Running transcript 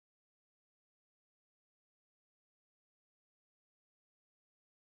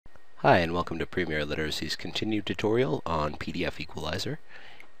Hi, and welcome to Premier Literacy's continued tutorial on PDF Equalizer.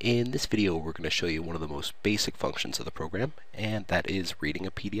 In this video, we're going to show you one of the most basic functions of the program, and that is reading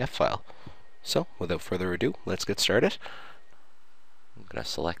a PDF file. So, without further ado, let's get started. I'm going to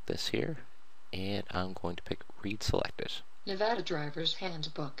select this here, and I'm going to pick Read Selected. Nevada Driver's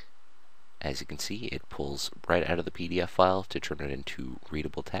Handbook. As you can see, it pulls right out of the PDF file to turn it into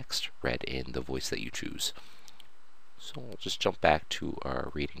readable text, read in the voice that you choose. So we'll just jump back to our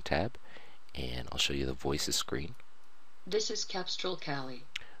Reading tab, and I'll show you the Voices screen. This is Capstrol Cali.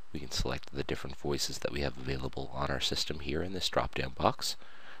 We can select the different voices that we have available on our system here in this drop-down box.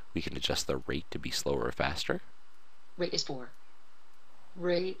 We can adjust the rate to be slower or faster. Rate is 4.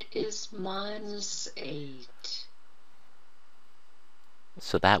 Rate is -8.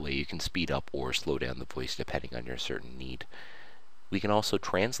 So that way you can speed up or slow down the voice depending on your certain need. We can also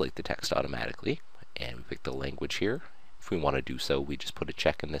translate the text automatically, and we pick the language here. If we want to do so, we just put a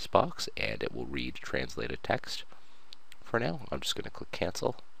check in this box and it will read translated text. For now, I'm just going to click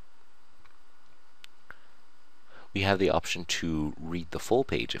cancel. We have the option to read the full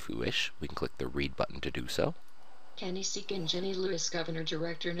page if we wish. We can click the read button to do so. Kenny Seekin, Jenny Lewis, Governor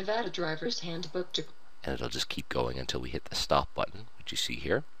Director, Nevada Driver's Handbook. And it'll just keep going until we hit the stop button, which you see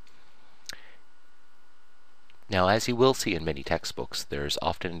here. Now, as you will see in many textbooks, there's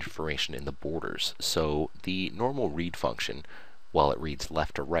often information in the borders, so the normal read function, while it reads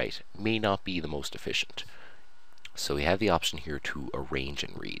left to right, may not be the most efficient. So we have the option here to arrange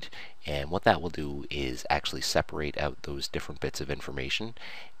and read, and what that will do is actually separate out those different bits of information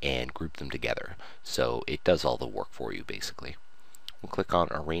and group them together. So it does all the work for you, basically. We'll click on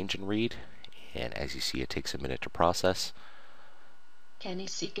Arrange and Read, and as you see, it takes a minute to process. Kenny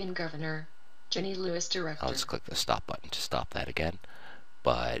Seekin, Governor, Jenny Lewis, Director. I'll just click the stop button to stop that again.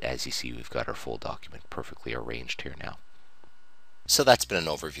 But as you see, we've got our full document perfectly arranged here now. So that's been an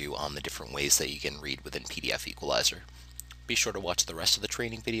overview on the different ways that you can read within PDF Equalizer. Be sure to watch the rest of the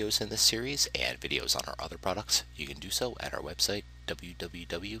training videos in this series and videos on our other products. You can do so at our website,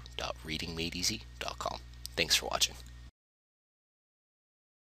 www.readingmadeeasy.com. Thanks for watching.